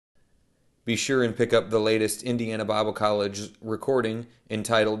Be sure and pick up the latest Indiana Bible College recording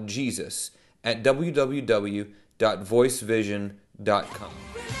entitled Jesus at www.voicevision.com.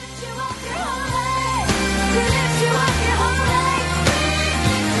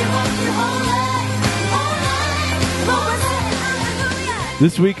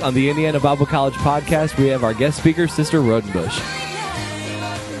 This week on the Indiana Bible College podcast, we have our guest speaker, Sister Rodenbush.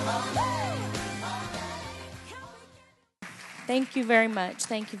 Thank you very much.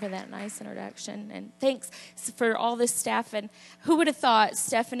 Thank you for that nice introduction. And thanks for all this staff. And who would have thought,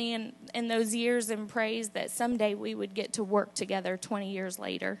 Stephanie, in those years in praise, that someday we would get to work together 20 years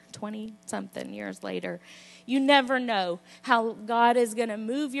later, 20-something years later. You never know how God is going to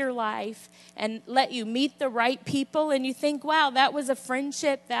move your life and let you meet the right people. And you think, wow, that was a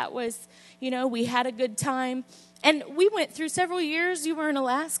friendship. That was, we had a good time. And we went through several years. You were in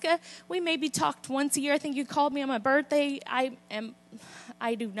Alaska. We maybe talked once a year. I think you called me on my birthday. I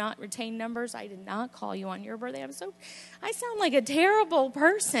do not retain numbers. I did not call you on your birthday. I sound like a terrible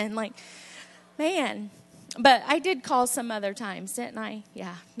person. Man. But I did call some other times, didn't I?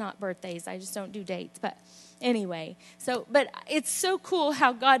 Yeah, not birthdays. I just don't do dates. But anyway, but it's so cool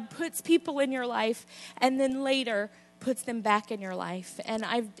how God puts people in your life and then later puts them back in your life. And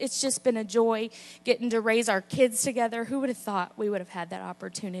it's just been a joy getting to raise our kids together. Who would have thought we would have had that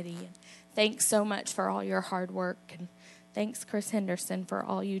opportunity? And thanks so much for all your hard work. And thanks, Chris Henderson, for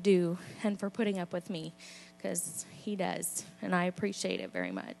all you do and for putting up with me, because he does. And I appreciate it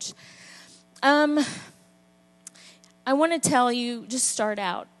very much. I want to tell you, just start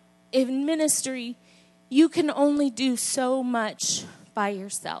out. In ministry, you can only do so much by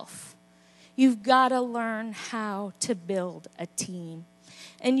yourself. You've got to learn how to build a team.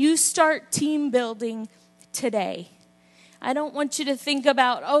 And you start team building today. I don't want you to think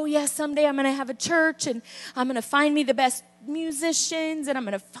about, someday I'm going to have a church and I'm going to find me the best musicians and I'm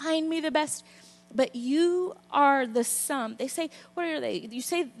going to find me the best. But you are the sum. They say, what are they? You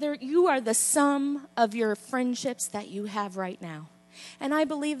say you are the sum of your friendships that you have right now. And I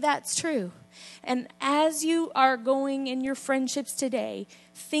believe that's true. And as you are going in your friendships today,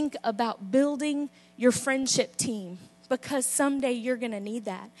 think about building your friendship team, because someday you're going to need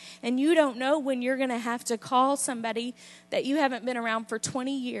that. And you don't know when you're going to have to call somebody that you haven't been around for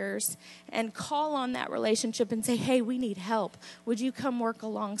 20 years and call on that relationship and say, hey, we need help. Would you come work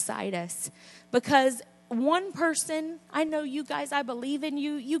alongside us? Because one person, I know you guys, I believe in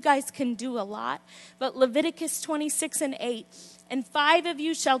you. You guys can do a lot. But Leviticus 26:8, and 5 of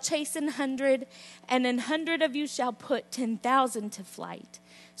you shall chase 100, and 100 of you shall put 10,000 to flight.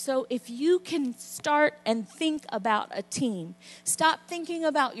 So if you can start and think about a team, stop thinking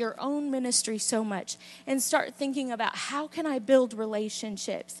about your own ministry so much and start thinking about how can I build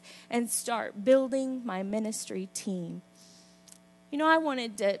relationships and start building my ministry team. I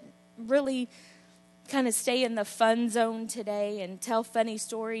wanted to really kind of stay in the fun zone today and tell funny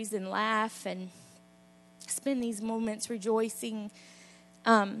stories and laugh and spend these moments rejoicing.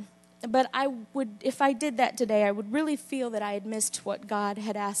 But if I did that today, I would really feel that I had missed what God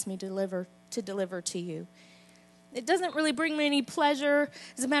had asked me to deliver to you. It doesn't really bring me any pleasure.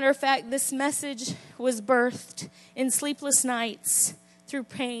 As a matter of fact, this message was birthed in sleepless nights, through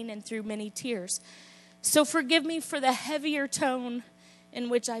pain and through many tears. So forgive me for the heavier tone in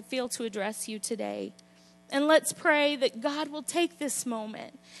which I feel to address you today. And let's pray that God will take this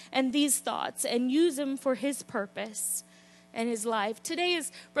moment and these thoughts and use them for his purpose and his life. Today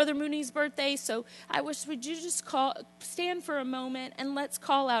is Brother Mooney's birthday, so would you just stand for a moment and let's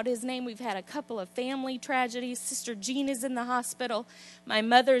call out his name. We've had a couple of family tragedies. Sister Jean is in the hospital. My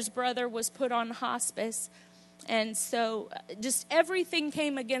mother's brother was put on hospice. And so just everything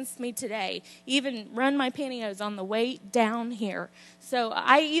came against me today. Even run my pantyhose on the way down here. So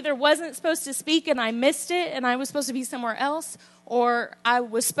I either wasn't supposed to speak and I missed it and I was supposed to be somewhere else, or I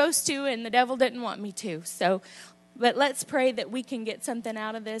was supposed to and the devil didn't want me to. But let's pray that we can get something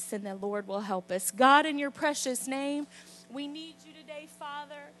out of this and the Lord will help us. God, in your precious name, we need you today,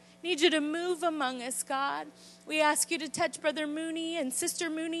 Father. Need you to move among us, God. We ask you to touch Brother Mooney and Sister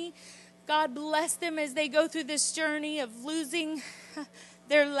Mooney. God, bless them as they go through this journey of losing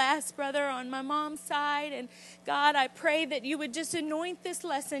their last brother on my mom's side. And God, I pray that you would just anoint this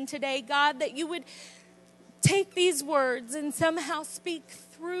lesson today. God, that you would take these words and somehow speak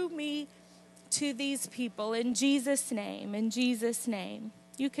through me to these people. In Jesus' name,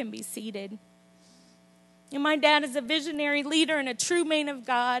 you can be seated. And my dad is a visionary leader and a true man of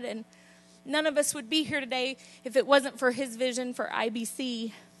God. And none of us would be here today if it wasn't for his vision for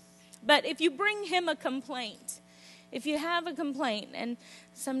IBC. But if you bring him a complaint If you have a complaint, and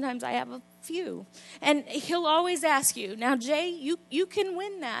sometimes I have a few, and he'll always ask you, now, Jay, you can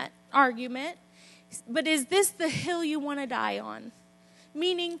win that argument, but is this the hill you want to die on?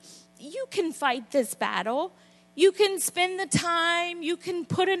 Meaning, you can fight this battle. You can spend the time. You can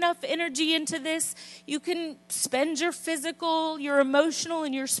put enough energy into this. You can spend your physical, your emotional,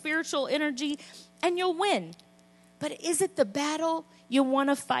 and your spiritual energy, and you'll win. But is it the battle you want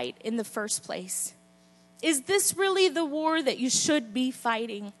to fight in the first place? Is this really the war that you should be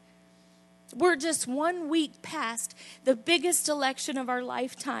fighting? We're just 1 week past the biggest election of our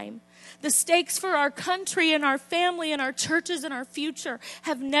lifetime. The stakes for our country and our family and our churches and our future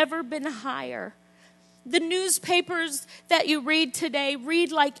have never been higher. The newspapers that you read today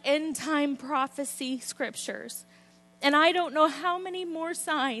read like end-time prophecy scriptures. And I don't know how many more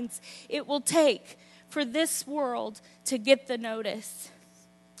signs it will take for this world to get the notice,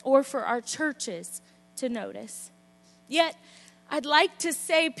 or for our churches to notice. Yet, I'd like to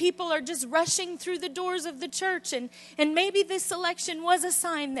say people are just rushing through the doors of the church, and maybe this election was a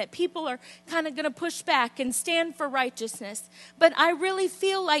sign that people are kind of going to push back and stand for righteousness. But I really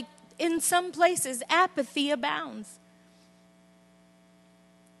feel like in some places, apathy abounds.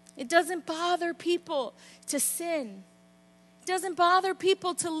 It doesn't bother people to sin. It doesn't bother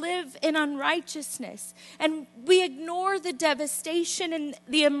people to live in unrighteousness. And we ignore the devastation and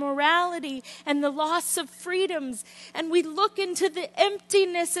the immorality and the loss of freedoms. And we look into the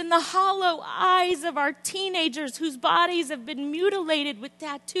emptiness and the hollow eyes of our teenagers whose bodies have been mutilated with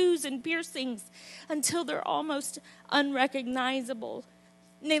tattoos and piercings until they're almost unrecognizable.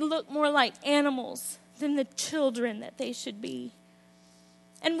 And they look more like animals than the children that they should be.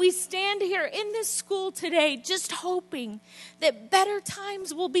 And we stand here in this school today just hoping that better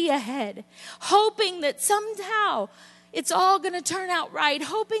times will be ahead. Hoping that somehow it's all going to turn out right.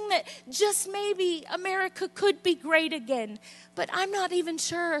 Hoping that just maybe America could be great again. But I'm not even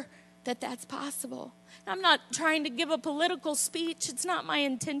sure that that's possible. I'm not trying to give a political speech. It's not my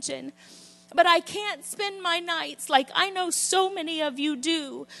intention. But I can't spend my nights like I know so many of you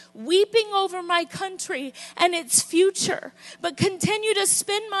do, weeping over my country and its future, but continue to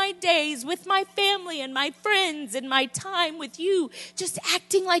spend my days with my family and my friends and my time with you, just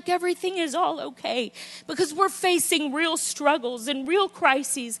acting like everything is all okay, because we're facing real struggles and real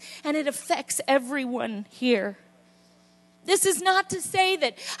crises, and it affects everyone here. This is not to say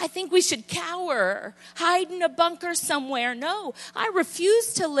that I think we should cower or hide in a bunker somewhere. No, I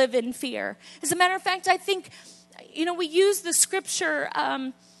refuse to live in fear. As a matter of fact, I think, we use the scripture.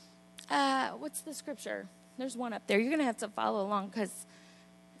 What's the scripture? There's one up there. You're going to have to follow along because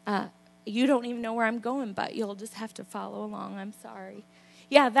you don't even know where I'm going, but you'll just have to follow along. I'm sorry.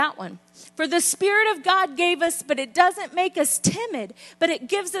 Yeah, that one. For the Spirit of God gave us, but it doesn't make us timid, but it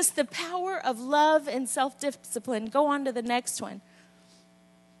gives us the power of love and self-discipline. Go on to the next one.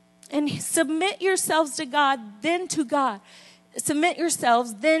 And submit yourselves to God, then to God. Submit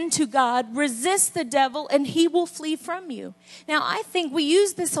yourselves, then to God. Resist the devil, and he will flee from you. Now, I think we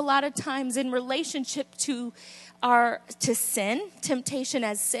use this a lot of times in relationship to sin, temptation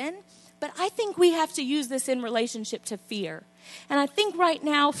as sin. But I think we have to use this in relationship to fear. And I think right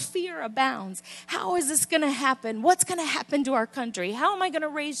now fear abounds. How is this going to happen? What's going to happen to our country? How am I going to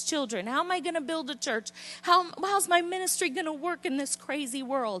raise children? How am I going to build a church? How's my ministry going to work in this crazy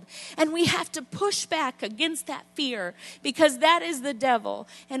world? And we have to push back against that fear because that is the devil.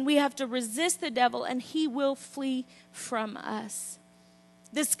 And we have to resist the devil and he will flee from us.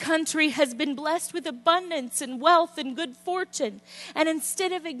 This country has been blessed with abundance and wealth and good fortune. And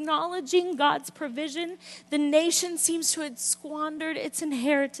instead of acknowledging God's provision, the nation seems to have squandered its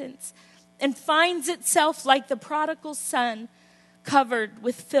inheritance and finds itself like the prodigal son, covered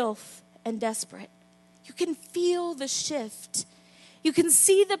with filth and desperate. You can feel the shift. You can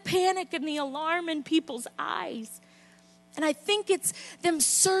see the panic and the alarm in people's eyes. And I think it's them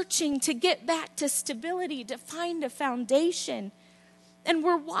searching to get back to stability, to find a foundation. And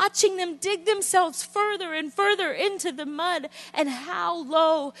we're watching them dig themselves further and further into the mud. And how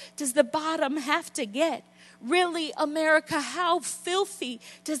low does the bottom have to get? Really, America, how filthy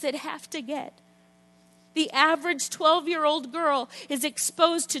does it have to get? The average 12-year-old girl is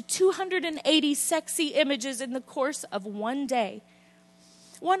exposed to 280 sexy images in the course of one day.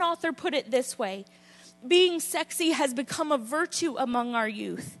 One author put it this way: being sexy has become a virtue among our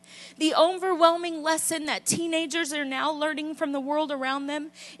youth. The overwhelming lesson that teenagers are now learning from the world around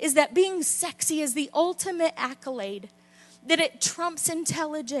them is that being sexy is the ultimate accolade. that it trumps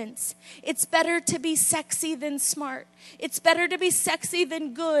intelligence. It's better to be sexy than smart. It's better to be sexy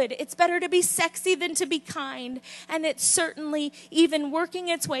than good. It's better to be sexy than to be kind. And it's certainly even working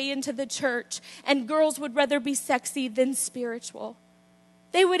its way into the church. And girls would rather be sexy than spiritual.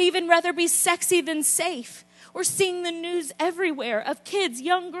 They would even rather be sexy than safe. We're seeing the news everywhere of kids,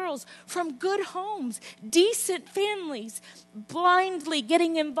 young girls from good homes, decent families, blindly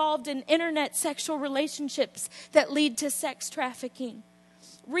getting involved in internet sexual relationships that lead to sex trafficking.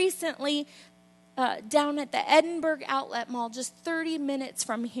 Recently, down at the Edinburgh Outlet Mall, just 30 minutes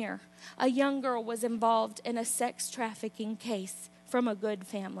from here, a young girl was involved in a sex trafficking case from a good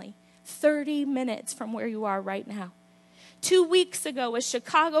family. 30 minutes from where you are right now. 2 weeks ago, a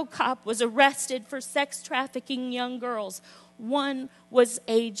Chicago cop was arrested for sex trafficking young girls. One was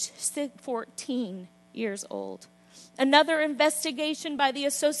aged 14 years old. Another investigation by the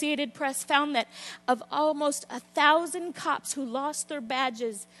Associated Press found that of almost 1,000 cops who lost their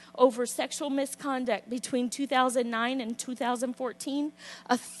badges over sexual misconduct between 2009 and 2014,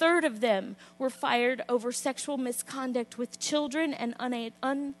 a third of them were fired over sexual misconduct with children and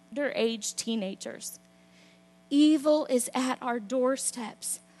underage teenagers. Evil is at our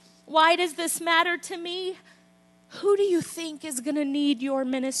doorsteps. Why does this matter to me? Who do you think is going to need your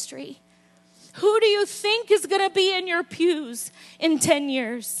ministry? Who do you think is going to be in your pews in 10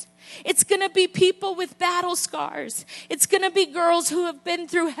 years? It's going to be people with battle scars. It's going to be girls who have been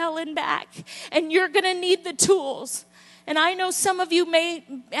through hell and back. And you're going to need the tools. And I know some of you may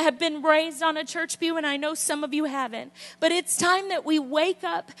have been raised on a church pew, and I know some of you haven't. But it's time that we wake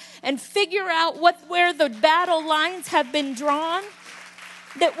up and figure out where the battle lines have been drawn,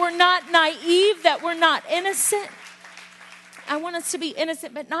 that we're not naive, that we're not innocent. I want us to be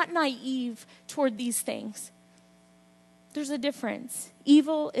innocent, but not naive toward these things. There's a difference.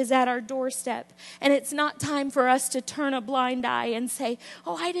 Evil is at our doorstep, and it's not time for us to turn a blind eye and say,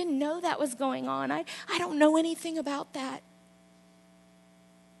 oh, I didn't know that was going on. I don't know anything about that.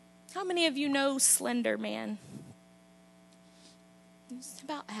 How many of you know Slender Man? It's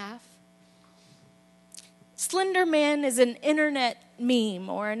about half. Slender Man is an internet meme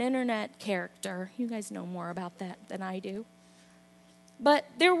or an internet character. You guys know more about that than I do. But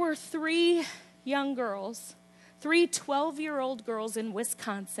there were 3 young girls, 3 12-year-old girls in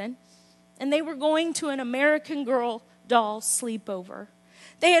Wisconsin, and they were going to an American Girl doll sleepover.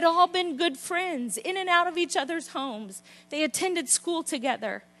 They had all been good friends, in and out of each other's homes. They attended school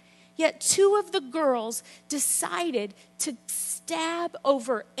together. Yet 2 of the girls decided to stab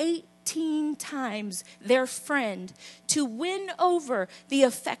over 18 times their friend to win over the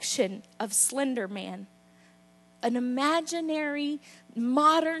affection of Slender Man, an imaginary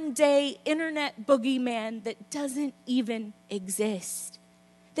modern-day internet boogeyman that doesn't even exist.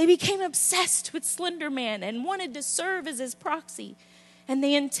 They became obsessed with Slender Man and wanted to serve as his proxy, and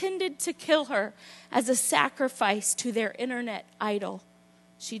they intended to kill her as a sacrifice to their internet idol.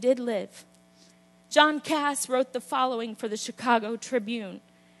 She did live. John Cass wrote the following for the Chicago Tribune.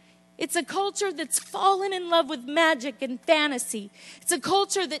 It's a culture that's fallen in love with magic and fantasy. It's a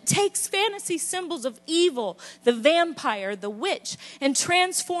culture that takes fantasy symbols of evil, the vampire, the witch, and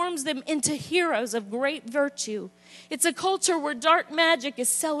transforms them into heroes of great virtue. It's a culture where dark magic is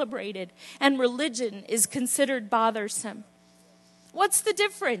celebrated and religion is considered bothersome. What's the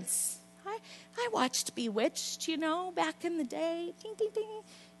difference? I watched Bewitched, back in the day. Ding, ding, ding.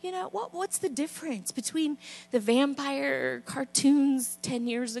 What's the difference between the vampire cartoons 10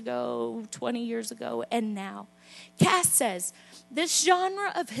 years ago, 20 years ago, and now? Cass says, this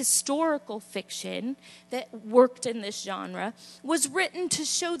genre of historical fiction that worked in this genre was written to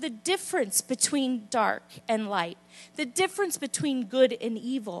show the difference between dark and light, the difference between good and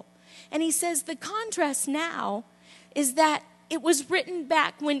evil. And he says the contrast now is that it was written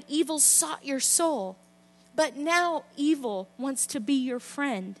back when evil sought your soul. But now evil wants to be your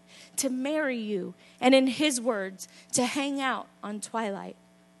friend, to marry you, and in his words, to hang out on Twilight.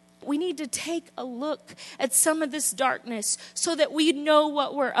 We need to take a look at some of this darkness so that we know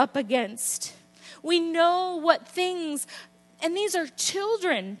what we're up against. We know what things, and these are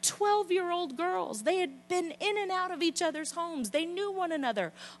children, 12-year-old girls. They had been in and out of each other's homes. They knew one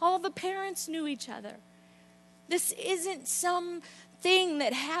another. All the parents knew each other. This isn't some thing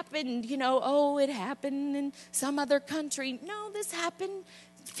that happened, it happened in some other country. No, this happened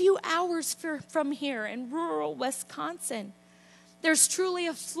a few hours from here in rural Wisconsin. There's truly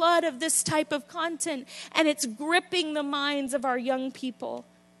a flood of this type of content, and it's gripping the minds of our young people.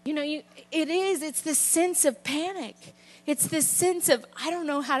 It's this sense of panic. It's this sense of, I don't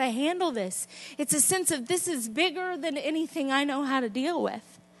know how to handle this. It's a sense of, this is bigger than anything I know how to deal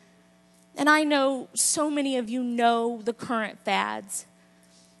with. And I know so many of you know the current fads.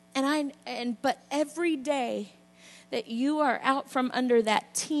 But every day that you are out from under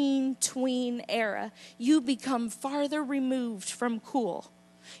that teen, tween era, you become farther removed from cool.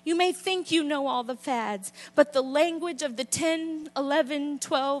 You may think you know all the fads, but the language of the 10, 11,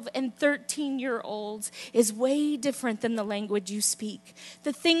 12, and 13-year-olds is way different than the language you speak.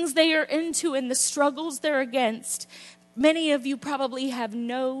 The things they are into and the struggles they're against, many of you probably have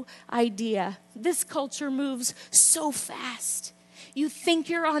no idea. This culture moves so fast. You think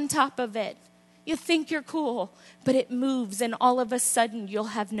you're on top of it. You think you're cool, but it moves, and all of a sudden you'll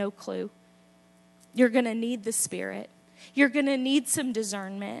have no clue. You're going to need the Spirit. You're going to need some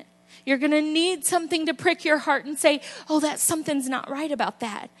discernment. You're going to need something to prick your heart and say, oh, something's not right about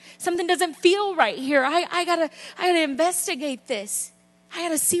that. Something doesn't feel right here. I gotta investigate this. I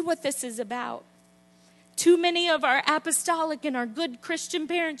gotta see what this is about. Too many of our apostolic and our good Christian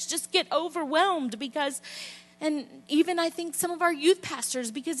parents just get overwhelmed because, and even I think some of our youth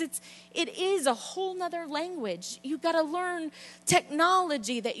pastors, because it is a whole nother language. You've got to learn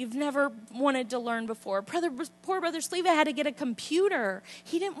technology that you've never wanted to learn before. Poor Brother Sleva had to get a computer.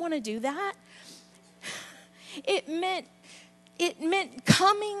 He didn't want to do that. It meant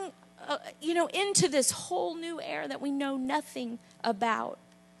coming, into this whole new era that we know nothing about.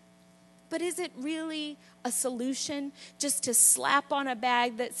 But is it really a solution just to slap on a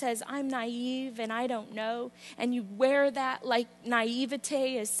bag that says, I'm naive and I don't know, and you wear that like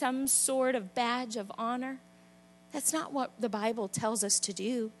naivete as some sort of badge of honor? That's not what the Bible tells us to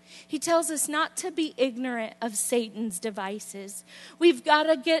do. He tells us not to be ignorant of Satan's devices. We've got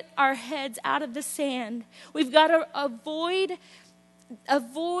to get our heads out of the sand. We've got to avoid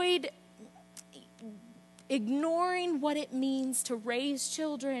ignoring what it means to raise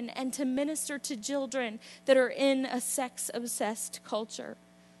children and to minister to children that are in a sex-obsessed culture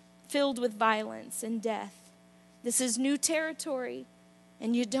filled with violence and death. This is new territory,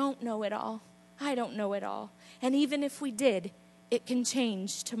 and you don't know it all. I don't know it all. And even if we did, it can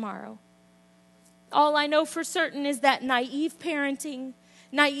change tomorrow. All I know for certain is that naive parenting,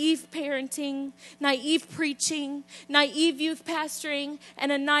 naive preaching, naive youth pastoring,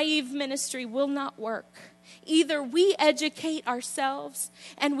 and a naive ministry will not work. Either we educate ourselves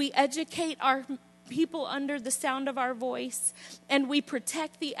and we educate our people under the sound of our voice and we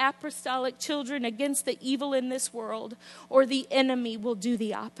protect the apostolic children against the evil in this world, or the enemy will do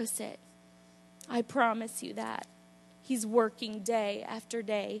the opposite. I promise you that. He's working day after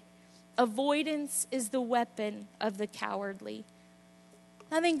day. Avoidance is the weapon of the cowardly.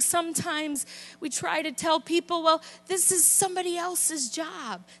 I think sometimes we try to tell people, well, this is somebody else's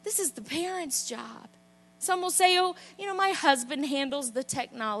job. This is the parents' job. Some will say, my husband handles the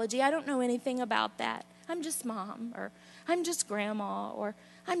technology. I don't know anything about that. I'm just mom, or I'm just grandma, or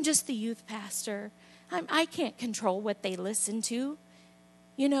I'm just the youth pastor. I can't control what they listen to.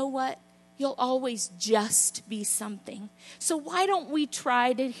 You know what? You'll always just be something. So why don't we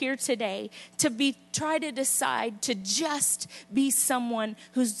try to here today try to decide to just be someone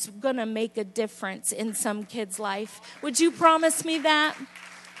who's going to make a difference in some kid's life? Would you promise me that?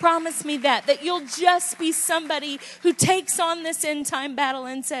 Promise me that you'll just be somebody who takes on this end time battle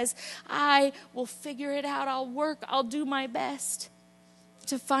and says, I will figure it out. I'll do my best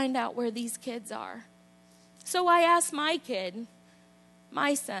to find out where these kids are. So I asked my kid,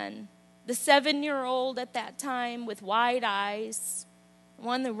 my son, the 7-year-old at that time with wide eyes,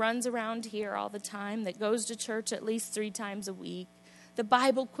 one that runs around here all the time, that goes to church at least 3 times a week, the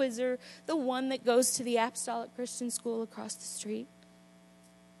Bible quizzer, the one that goes to the Apostolic Christian School across the street.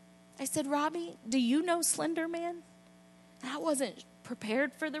 I said, Robbie, do you know Slender Man? And I wasn't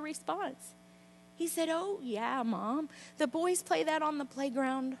prepared for the response. He said, oh, yeah, Mom. The boys play that on the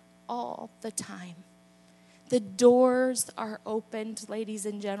playground all the time. The doors are opened, ladies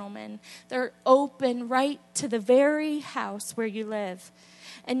and gentlemen. They're open right to the very house where you live.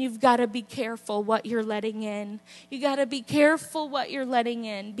 And you've got to be careful what you're letting in. You got to be careful what you're letting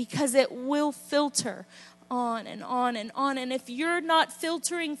in, because it will filter on and on and on. And if you're not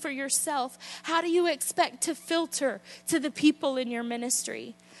filtering for yourself, how do you expect to filter to the people in your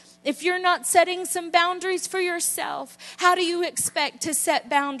ministry? If you're not setting some boundaries for yourself, how do you expect to set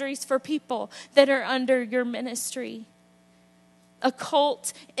boundaries for people that are under your ministry? A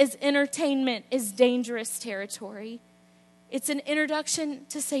cult is entertainment, is dangerous territory. It's an introduction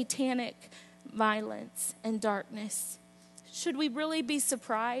to satanic violence and darkness. Should we really be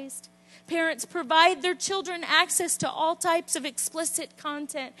surprised Parents provide their children access to all types of explicit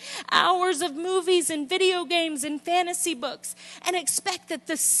content, hours of movies and video games and fantasy books, and expect that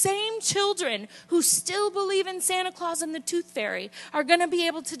the same children who still believe in Santa Claus and the Tooth Fairy are going to be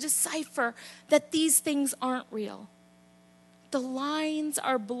able to decipher that these things aren't real. The lines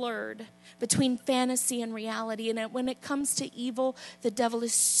are blurred between fantasy and reality, and when it comes to evil, the devil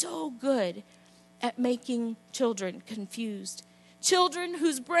is so good at making children confused. Children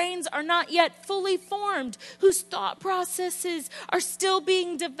whose brains are not yet fully formed, whose thought processes are still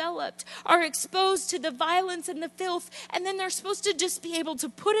being developed, are exposed to the violence and the filth, and then they're supposed to just be able to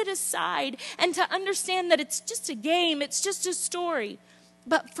put it aside and to understand that it's just a game, it's just a story.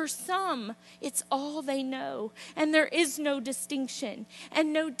 But for some, it's all they know, and there is no distinction.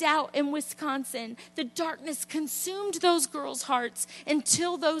 And no doubt in Wisconsin, the darkness consumed those girls' hearts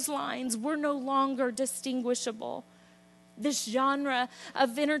until those lines were no longer distinguishable. This genre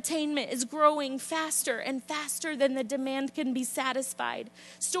of entertainment is growing faster and faster than the demand can be satisfied.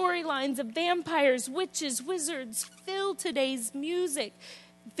 Storylines of vampires, witches, wizards fill today's music,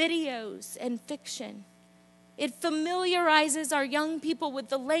 videos, and fiction. It familiarizes our young people with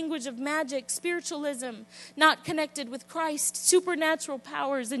the language of magic, spiritualism, not connected with Christ, supernatural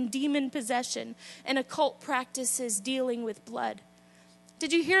powers and demon possession, and occult practices dealing with blood.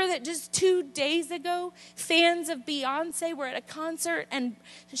 Did you hear that just 2 days ago, fans of Beyonce were at a concert and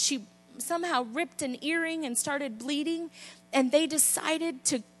she somehow ripped an earring and started bleeding, and they decided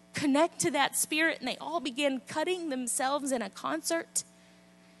to connect to that spirit and they all began cutting themselves in a concert?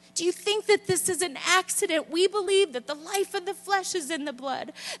 Do you think that this is an accident? We believe that the life of the flesh is in the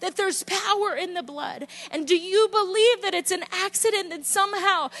blood, that there's power in the blood. And do you believe that it's an accident that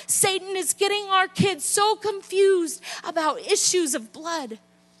somehow Satan is getting our kids so confused about issues of blood?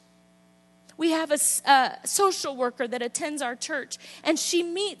 We have a social worker that attends our church, and she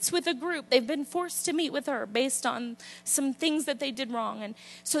meets with a group. They've been forced to meet with her based on some things that they did wrong. And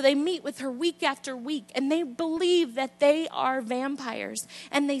so they meet with her week after week, and they believe that they are vampires.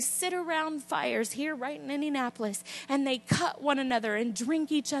 And they sit around fires here right in Indianapolis, and they cut one another and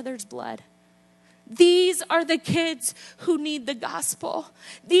drink each other's blood. These are the kids who need the gospel.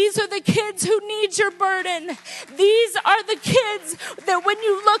 These are the kids who need your burden. These are the kids that when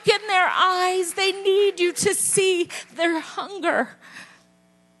you look in their eyes, they need you to see their hunger.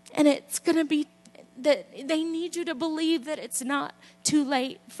 And it's going to be that they need you to believe that it's not too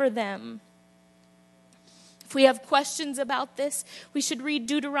late for them. If we have questions about this, we should read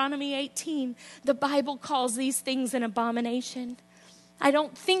Deuteronomy 18. The Bible calls these things an abomination. I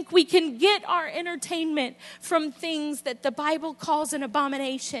don't think we can get our entertainment from things that the Bible calls an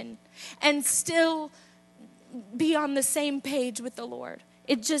abomination and still be on the same page with the Lord.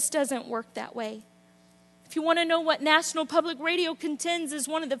 It just doesn't work that way. If you want to know what National Public Radio contends is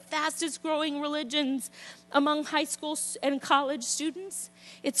one of the fastest growing religions among high school and college students,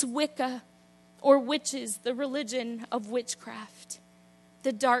 it's Wicca, or witches, the religion of witchcraft.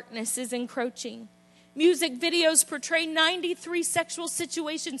 The darkness is encroaching. Music videos portray 93 sexual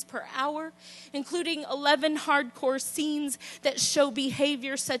situations per hour, including 11 hardcore scenes that show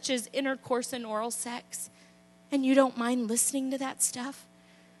behavior such as intercourse and oral sex. And you don't mind listening to that stuff?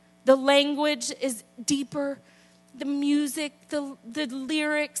 The language is deeper. The music, the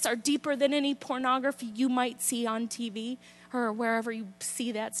lyrics are deeper than any pornography you might see on TV or wherever you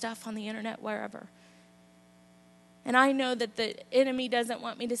see that stuff on the internet, wherever. And I know that the enemy doesn't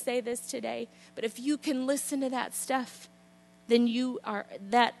want me to say this today, but if you can listen to that stuff, then you are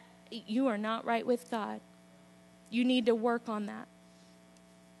not right with God. You need to work on that.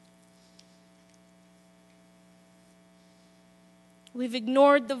 We've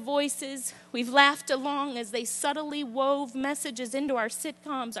ignored the voices. We've laughed along as they subtly wove messages into our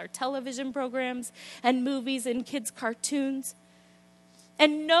sitcoms, our television programs, and movies and kids' cartoons.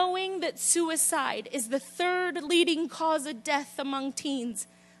 And knowing that suicide is the third leading cause of death among teens,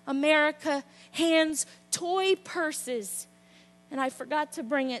 America hands toy purses, and I forgot to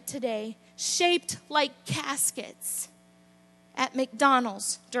bring it today, shaped like caskets at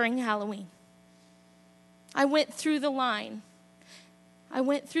McDonald's during Halloween. I went through the line.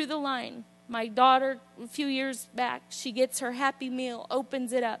 My daughter, a few years back, she gets her Happy Meal,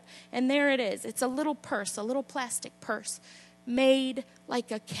 opens it up, and there it is. It's a little purse, a little plastic purse, made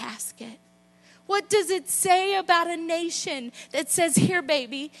like a casket. What does it say about a nation that says, here,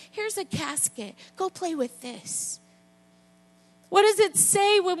 baby, here's a casket. Go play with this? What does it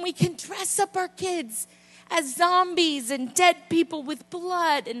say when we can dress up our kids as zombies and dead people with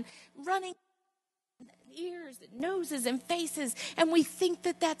blood and running ears and noses and faces, and we think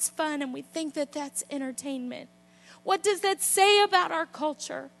that that's fun and we think that that's entertainment? What does that say about our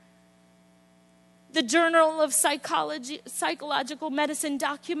culture? The Journal of Psychological Medicine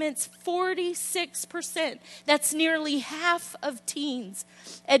documents 46%, that's nearly half of teens,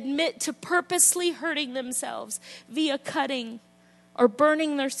 admit to purposely hurting themselves via cutting or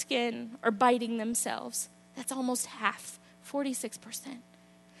burning their skin or biting themselves. That's almost half, 46%.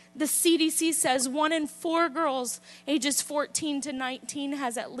 The CDC says 1 in 4 girls ages 14 to 19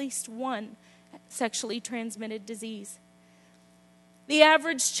 has at least one sexually transmitted disease. The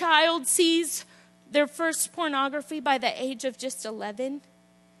average child sees their first pornography by the age of just 11.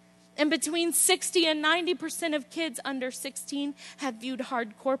 And between 60 and 90% of kids under 16 have viewed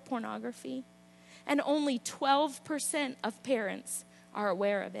hardcore pornography. And only 12% of parents are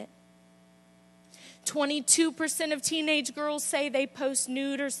aware of it. 22% of teenage girls say they post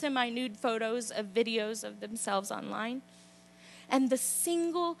nude or semi-nude photos of videos of themselves online. And the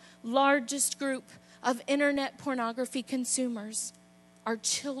single largest group of internet pornography consumers are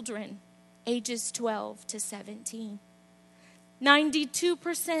children ages 12 to 17.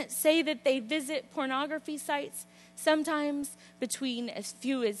 92% say that they visit pornography sites sometimes between as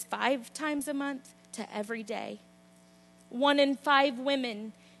few as 5 times a month to every day. 1 in 5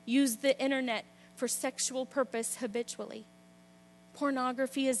 women use the internet for sexual purpose habitually.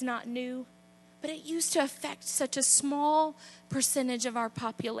 Pornography is not new, but it used to affect such a small percentage of our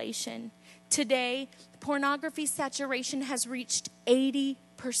population. Today, pornography saturation has reached 80%.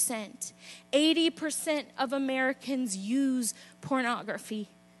 80% of Americans use pornography.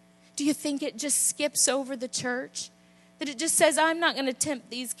 Do you think it just skips over the church? That it just says, I'm not going to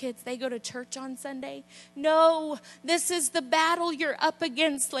tempt these kids. They go to church on Sunday. No, this is the battle you're up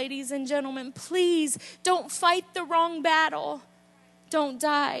against, ladies and gentlemen. Please don't fight the wrong battle. Don't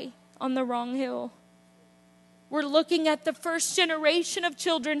die on the wrong hill. We're looking at the first generation of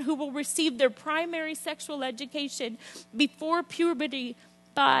children who will receive their primary sexual education before puberty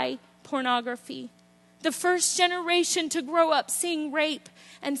by pornography. The first generation to grow up seeing rape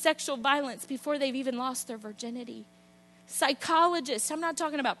and sexual violence before they've even lost their virginity. Psychologists, I'm not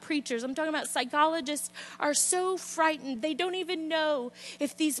talking about preachers, I'm talking about psychologists, are so frightened. They don't even know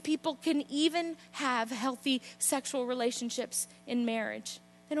if these people can even have healthy sexual relationships in marriage.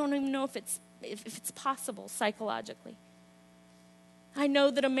 They don't even know if it's possible psychologically. I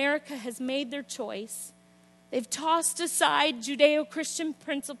know that America has made their choice. They've tossed aside Judeo-Christian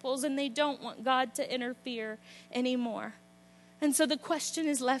principles and they don't want God to interfere anymore. And so the question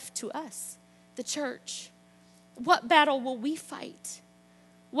is left to us, the church. What battle will we fight?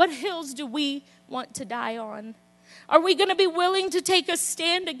 What hills do we want to die on? Are we going to be willing to take a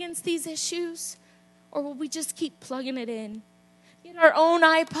stand against these issues? Or will we just keep plugging it in? Get our own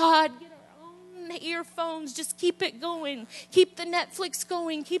iPod, get our own earphones, just keep it going. Keep the Netflix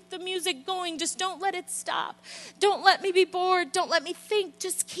going, keep the music going. Just don't let it stop. Don't let me be bored. Don't let me think.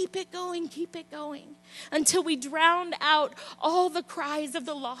 Just keep it going until we drown out all the cries of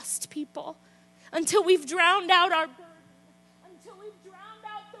the lost people. Until we've drowned out our burden, until we've drowned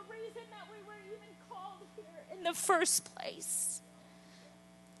out the reason that we were even called here in the first place.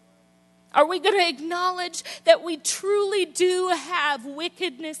 Are we going to acknowledge that we truly do have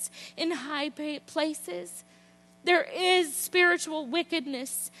wickedness in high places? There is spiritual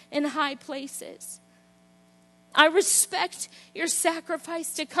wickedness in high places. I respect your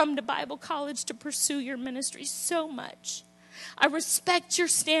sacrifice to come to Bible college to pursue your ministry so much. I respect your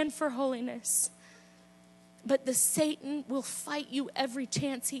stand for holiness. But the Satan will fight you every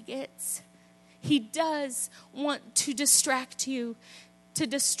chance he gets. He does want to distract you, to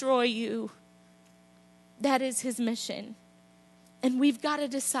destroy you. That is his mission. And we've got to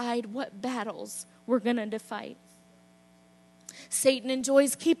decide what battles we're going to fight. Satan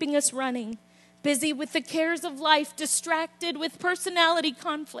enjoys keeping us running, busy with the cares of life, distracted with personality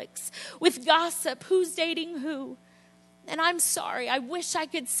conflicts, with gossip, who's dating who. And I'm sorry, I wish I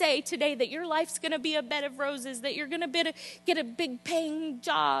could say today that your life's going to be a bed of roses, that you're going to get a big paying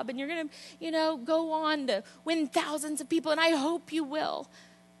job, and you're going to, go on to win thousands of people, and I hope you will.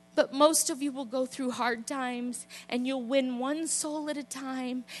 But most of you will go through hard times, and you'll win one soul at a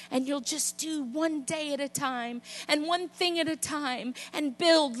time, and you'll just do one day at a time, and one thing at a time, and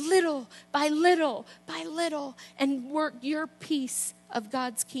build little by little by little, and work your piece of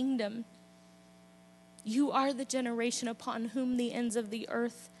God's kingdom. You are the generation upon whom the ends of the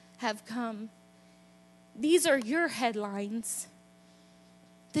earth have come. These are your headlines.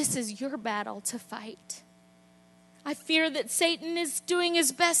 This is your battle to fight. I fear that Satan is doing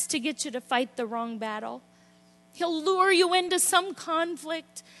his best to get you to fight the wrong battle. He'll lure you into some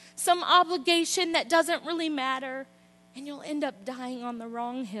conflict, some obligation that doesn't really matter, and you'll end up dying on the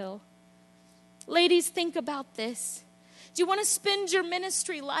wrong hill. Ladies, think about this. Do you want to spend your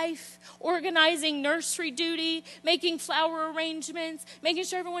ministry life organizing nursery duty, making flower arrangements, making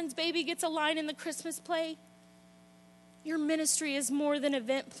sure everyone's baby gets a line in the Christmas play? Your ministry is more than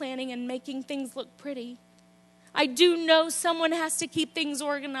event planning and making things look pretty. I do know someone has to keep things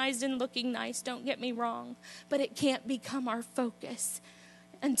organized and looking nice, don't get me wrong, but it can't become our focus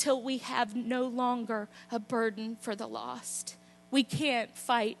until we have no longer a burden for the lost. We can't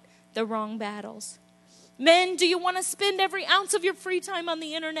fight the wrong battles. Men, do you want to spend every ounce of your free time on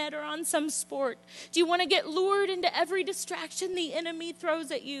the internet or on some sport? Do you want to get lured into every distraction the enemy throws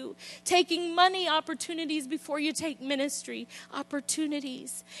at you? Taking money opportunities before you take ministry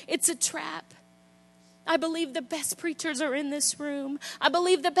opportunities. It's a trap. I believe the best preachers are in this room. I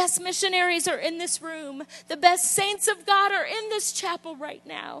believe the best missionaries are in this room. The best saints of God are in this chapel right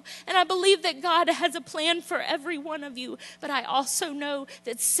now. And I believe that God has a plan for every one of you. But I also know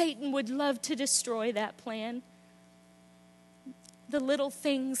that Satan would love to destroy that plan. The little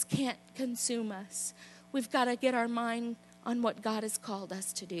things can't consume us. We've got to get our mind on what God has called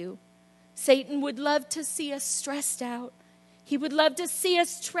us to do. Satan would love to see us stressed out. He would love to see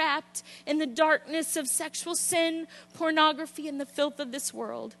us trapped in the darkness of sexual sin, pornography, and the filth of this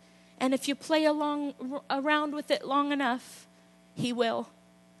world. And if you play around with it long enough, he will.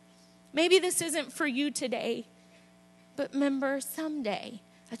 Maybe this isn't for you today, but remember, someday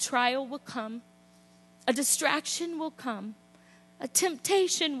a trial will come, a distraction will come, a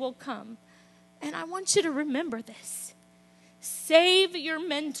temptation will come. And I want you to remember this. Save your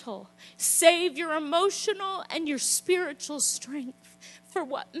mental, save your emotional and your spiritual strength for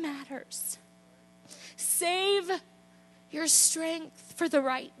what matters. Save your strength for the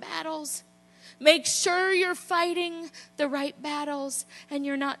right battles. Make sure you're fighting the right battles and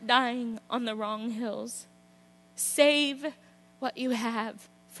you're not dying on the wrong hills. Save what you have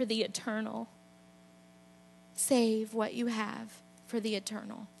for the eternal. Save what you have for the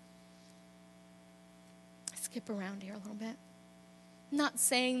eternal. Skip around here a little bit. Not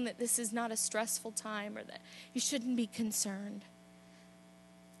saying that this is not a stressful time or that you shouldn't be concerned.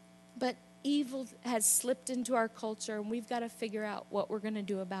 But evil has slipped into our culture and we've got to figure out what we're going to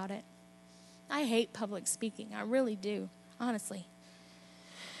do about it. I hate public speaking. I really do, honestly.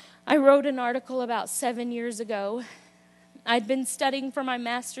 I wrote an article about 7 years ago. I'd been studying for my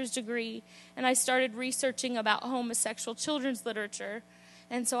master's degree and I started researching about homosexual children's literature.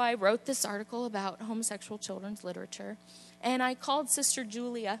 And so I wrote this article about homosexual children's literature. And I called Sister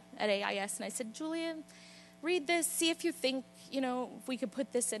Julia at AIS, and I said, Julia, read this, see if you think, if we could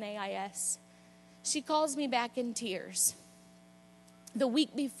put this in AIS. She calls me back in tears. The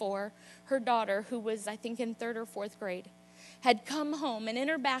week before, her daughter, who was, I think, in 3rd or 4th grade, had come home, and in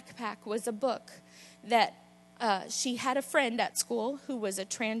her backpack was a book that she had a friend at school who was a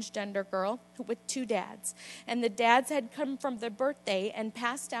transgender girl with 2 dads. And the dads had come from their birthday and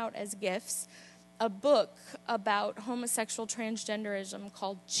passed out as gifts a book about homosexual transgenderism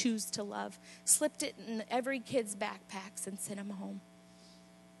called Choose to Love. Slipped it in every kid's backpacks and sent them home.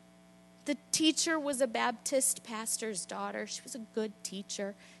 The teacher was a Baptist pastor's daughter. She was a good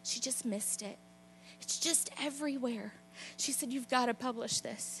teacher. She just missed it. It's just everywhere. She said, you've got to publish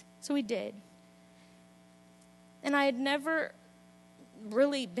this. So we did. And I had never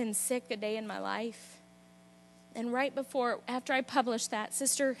really been sick a day in my life. And after I published that,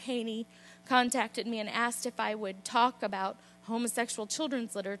 Sister Haney contacted me and asked if I would talk about homosexual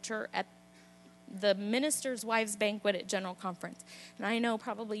children's literature at the Minister's Wives Banquet at General Conference. And I know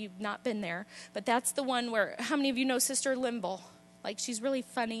probably you've not been there, but that's the one where, how many of you know Sister Limble? Like, she's really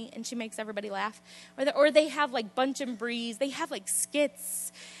funny and she makes everybody laugh. Or they have like Bunch and Breeze. They have like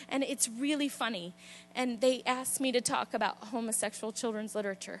skits and it's really funny. And they asked me to talk about homosexual children's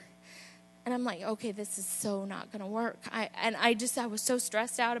literature. And I'm like, okay, this is so not going to work. I was so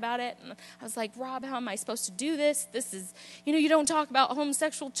stressed out about it. And I was like, Rob, how am I supposed to do this? This is, you don't talk about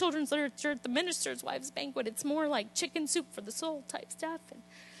homosexual children's literature at the Minister's Wives Banquet. It's more like chicken soup for the soul type stuff.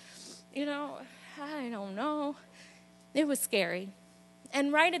 And, I don't know. It was scary.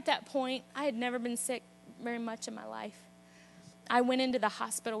 And right at that point, I had never been sick very much in my life. I went into the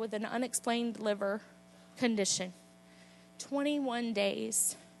hospital with an unexplained liver condition. 21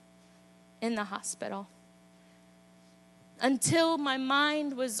 days in the hospital until my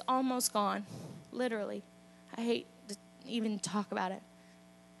mind was almost gone, literally. I hate to even talk about it.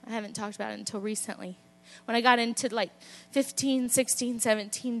 I haven't talked about it until recently. When I got into like 15, 16,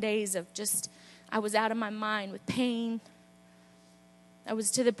 17 days of I was out of my mind with pain. I was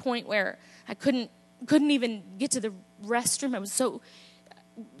to the point where I couldn't even get to the restroom. I was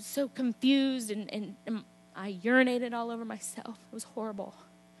so confused and I urinated all over myself. It was horrible.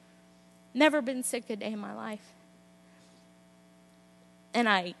 Never been sick a day in my life. And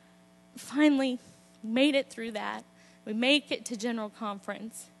I finally made it through that. We make it to General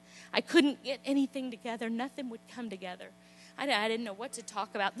Conference. I couldn't get anything together. Nothing would come together. I didn't know what to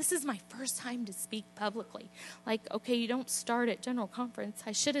talk about. This is my first time to speak publicly. Like, okay, you don't start at General Conference.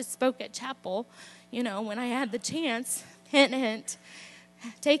 I should have spoke at chapel, when I had the chance. Hint, hint.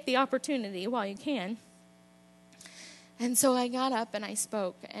 Take the opportunity while you can. And so I got up and I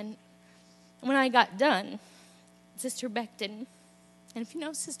spoke. And when I got done, Sister Beckton, and if you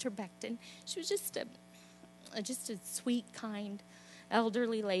know Sister Beckton, she was just a sweet, kind,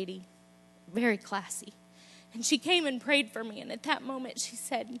 elderly lady, very classy. And she came and prayed for me. And at that moment, she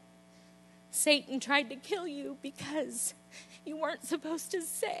said, Satan tried to kill you because you weren't supposed to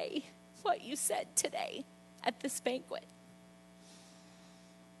say what you said today at this banquet.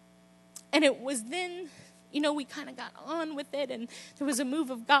 And it was then, we kind of got on with it, and there was a move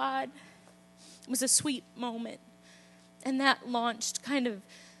of God. It was a sweet moment. And that launched kind of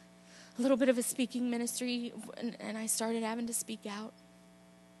a little bit of a speaking ministry, and I started having to speak out.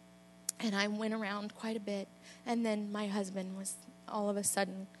 And I went around quite a bit. And then my husband was all of a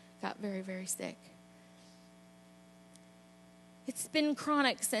sudden got very, very sick. It's been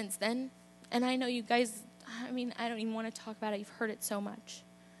chronic since then. And I know you guys, I don't even want to talk about it. You've heard it so much.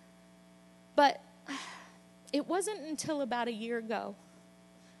 But it wasn't until about a year ago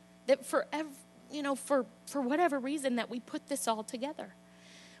that for whatever reason that we put this all together.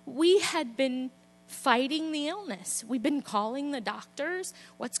 We had been fighting the illness. We've been calling the doctors.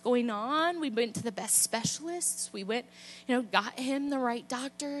 What's going on? We went to the best specialists. We went, got him the right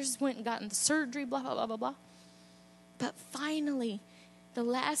doctors, went and got in the surgery, blah, blah, blah, blah, blah. But finally, the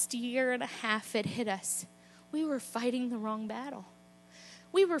last year and a half it hit us. We were fighting the wrong battle.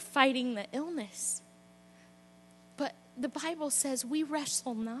 We were fighting the illness. But the Bible says we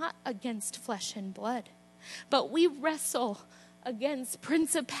wrestle not against flesh and blood, but we wrestle against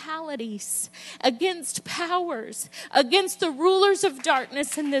principalities, against powers, against the rulers of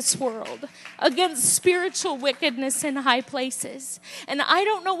darkness in this world, against spiritual wickedness in high places. And I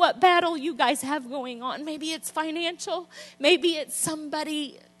don't know what battle you guys have going on. Maybe it's financial. Maybe it's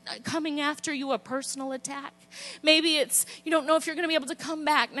somebody coming after you, a personal attack. Maybe it's, you don't know if you're going to be able to come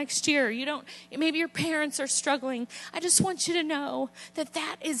back next year. Maybe your parents are struggling. I just want you to know that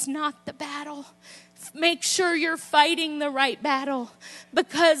that is not the battle. Make sure you're fighting the right battle,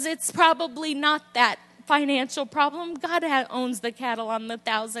 because it's probably not that financial problem. God owns the cattle on the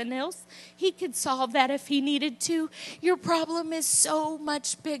 1,000 hills. He could solve that if he needed to. Your problem is so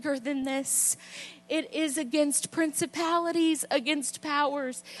much bigger than this. It is against principalities, against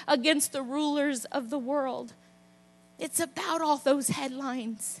powers, against the rulers of the world. It's about all those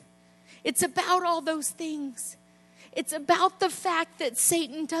headlines. It's about all those things. It's about the fact that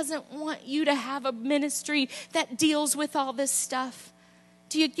Satan doesn't want you to have a ministry that deals with all this stuff.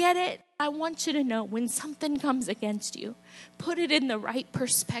 Do you get it? I want you to know when something comes against you, put it in the right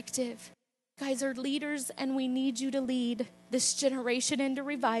perspective. You guys are leaders, and we need you to lead this generation into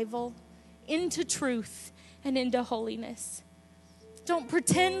revival, into truth, and into holiness. Don't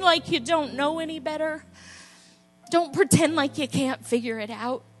pretend like you don't know any better. Don't pretend like you can't figure it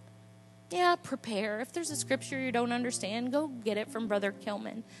out. Yeah, prepare. If there's a scripture you don't understand, go get it from Brother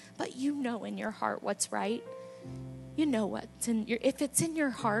Kilman. But you know in your heart what's right. You know what's in your, if it's in your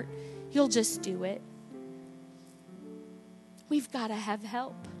heart, you'll just do it. We've got to have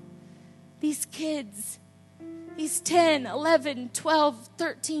help. These kids, these 10, 11, 12,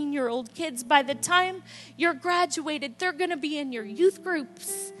 13-year-old kids, by the time you're graduated, they're going to be in your youth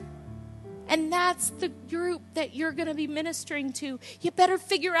groups. And that's the group that you're going to be ministering to. You better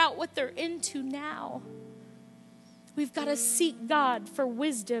figure out what they're into now. We've got to seek God for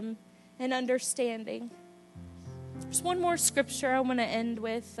wisdom and understanding. There's one more scripture I want to end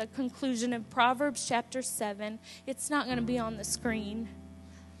with, a conclusion of Proverbs chapter 7. It's not going to be on the screen,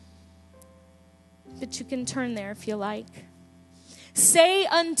 but you can turn there if you like. Say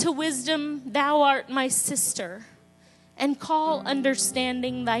unto wisdom, thou art my sister, and call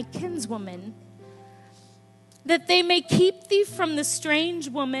understanding thy kinswoman, that they may keep thee from the strange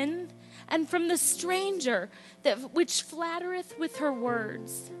woman and from the stranger that which flattereth with her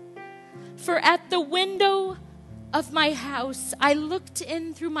words. For at the window of my house I looked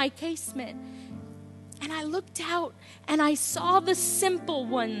in through my casement, and I looked out, and I saw the simple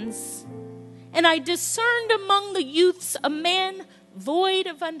ones, and I discerned among the youths a man void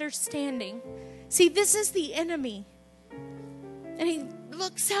of understanding. See, this is the enemy. And he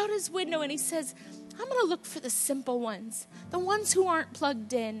looks out his window and he says, I'm going to look for the simple ones, the ones who aren't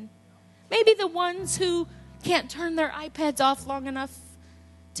plugged in. Maybe the ones who can't turn their iPads off long enough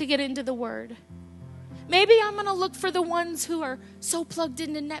to get into the Word. Maybe I'm going to look for the ones who are so plugged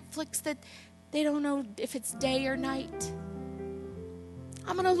into Netflix that they don't know if it's day or night.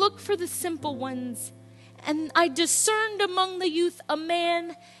 I'm going to look for the simple ones. And I discerned among the youth a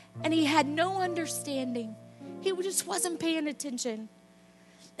man, and he had no understanding. He just wasn't paying attention.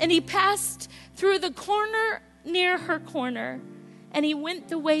 And he passed through the corner near her corner, and he went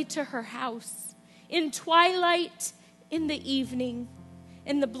the way to her house. In twilight, in the evening,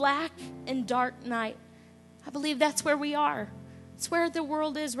 in the black and dark night. I believe that's where we are. It's where the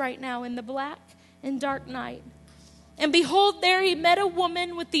world is right now, in the black and dark night. And behold, there he met a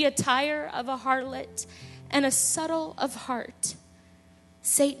woman with the attire of a harlot and a subtle of heart.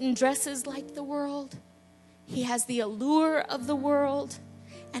 Satan dresses like the world. He has the allure of the world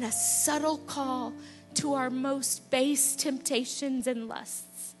and a subtle call to our most base temptations and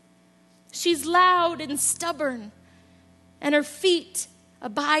lusts. She's loud and stubborn, and her feet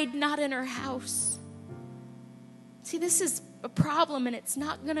abide not in her house. See, this is a problem, and it's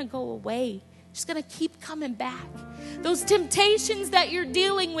not going to go away. It's going to keep coming back. Those temptations that you're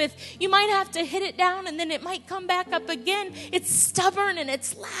dealing with, you might have to hit it down, and then it might come back up again. It's stubborn and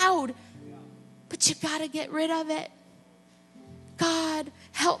it's loud, but you got to get rid of it. God,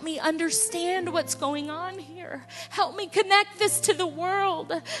 help me understand what's going on here. Help me connect this to the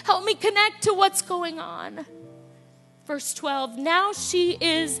world. Help me connect to what's going on. Verse 12, now she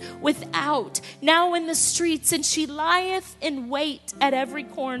is without, now in the streets, and she lieth in wait at every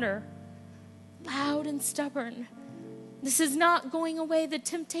corner. Loud and stubborn. This is not going away. The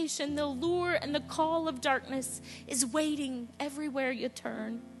temptation, the lure, and the call of darkness is waiting everywhere you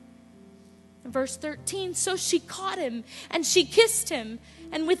turn. Verse 13, so she caught him, and she kissed him,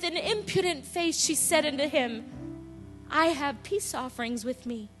 and with an impudent face she said unto him, I have peace offerings with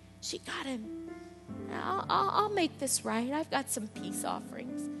me. She got him. I'll make this right. I've got some peace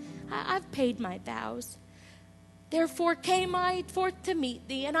offerings. I've paid my vows. Therefore came I forth to meet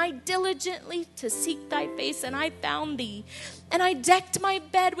thee, and I diligently to seek thy face, and I found thee. And I decked my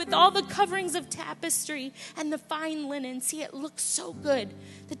bed with all the coverings of tapestry and the fine linen. See, it looks so good.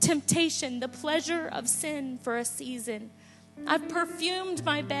 The temptation, the pleasure of sin for a season. I've perfumed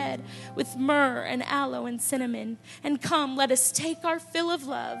my bed with myrrh and aloe and cinnamon. And come, let us take our fill of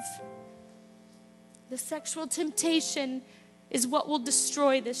love. The sexual temptation is what will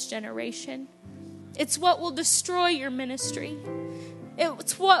destroy this generation. It's what will destroy your ministry.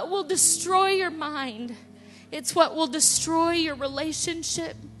 It's what will destroy your mind. It's what will destroy your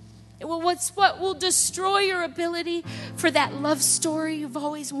relationship. It's what will destroy your ability for that love story you've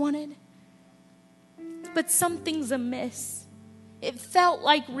always wanted. But something's amiss. It felt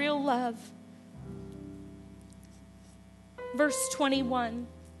like real love. Verse 21,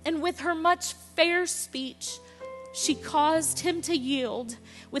 and with her much fair speech, she caused him to yield.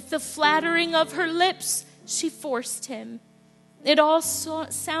 With the flattering of her lips, she forced him. It all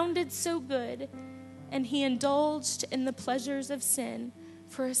sounded so good, and he indulged in the pleasures of sin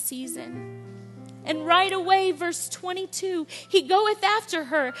for a season. And right away, verse 22, he goeth after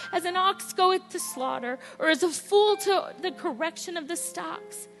her as an ox goeth to slaughter, or as a fool to the correction of the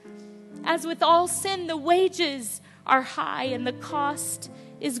stocks. As with all sin, the wages are high, and the cost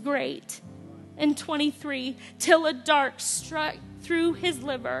is great. And 23, till a dart struck through his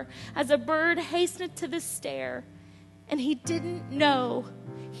liver, as a bird hasteneth to the stair. And he didn't know,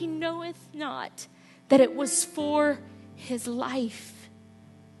 he knoweth not, that it was for his life.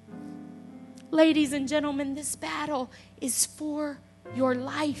 Ladies and gentlemen, this battle is for your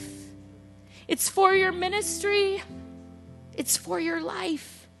life. It's for your ministry. It's for your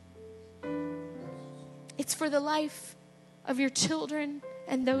life. It's for the life of your children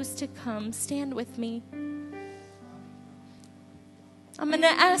and those to come. Stand with me. I'm going to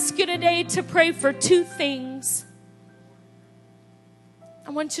ask you today to pray for two things. I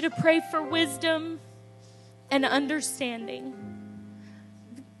want you to pray for wisdom and understanding.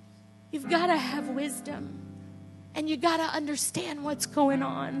 You've got to have wisdom, and you got to understand what's going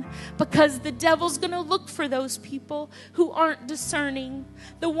on, because the devil's going to look for those people who aren't discerning,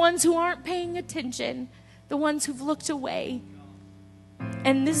 the ones who aren't paying attention, the ones who've looked away.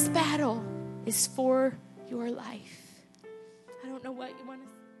 And this battle is for your life. I don't know what you want to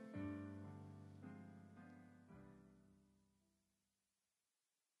say.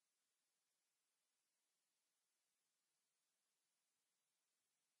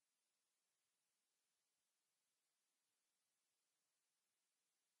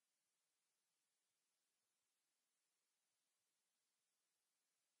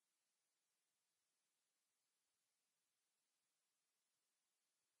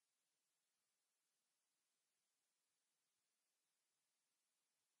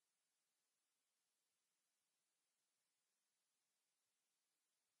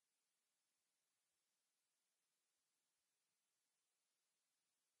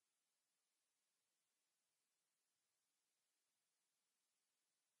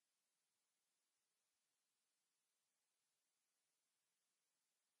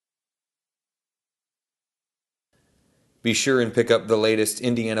 Be sure and pick up the latest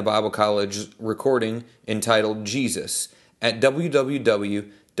Indiana Bible College recording entitled Jesus at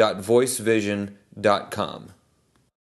www.voicevision.com.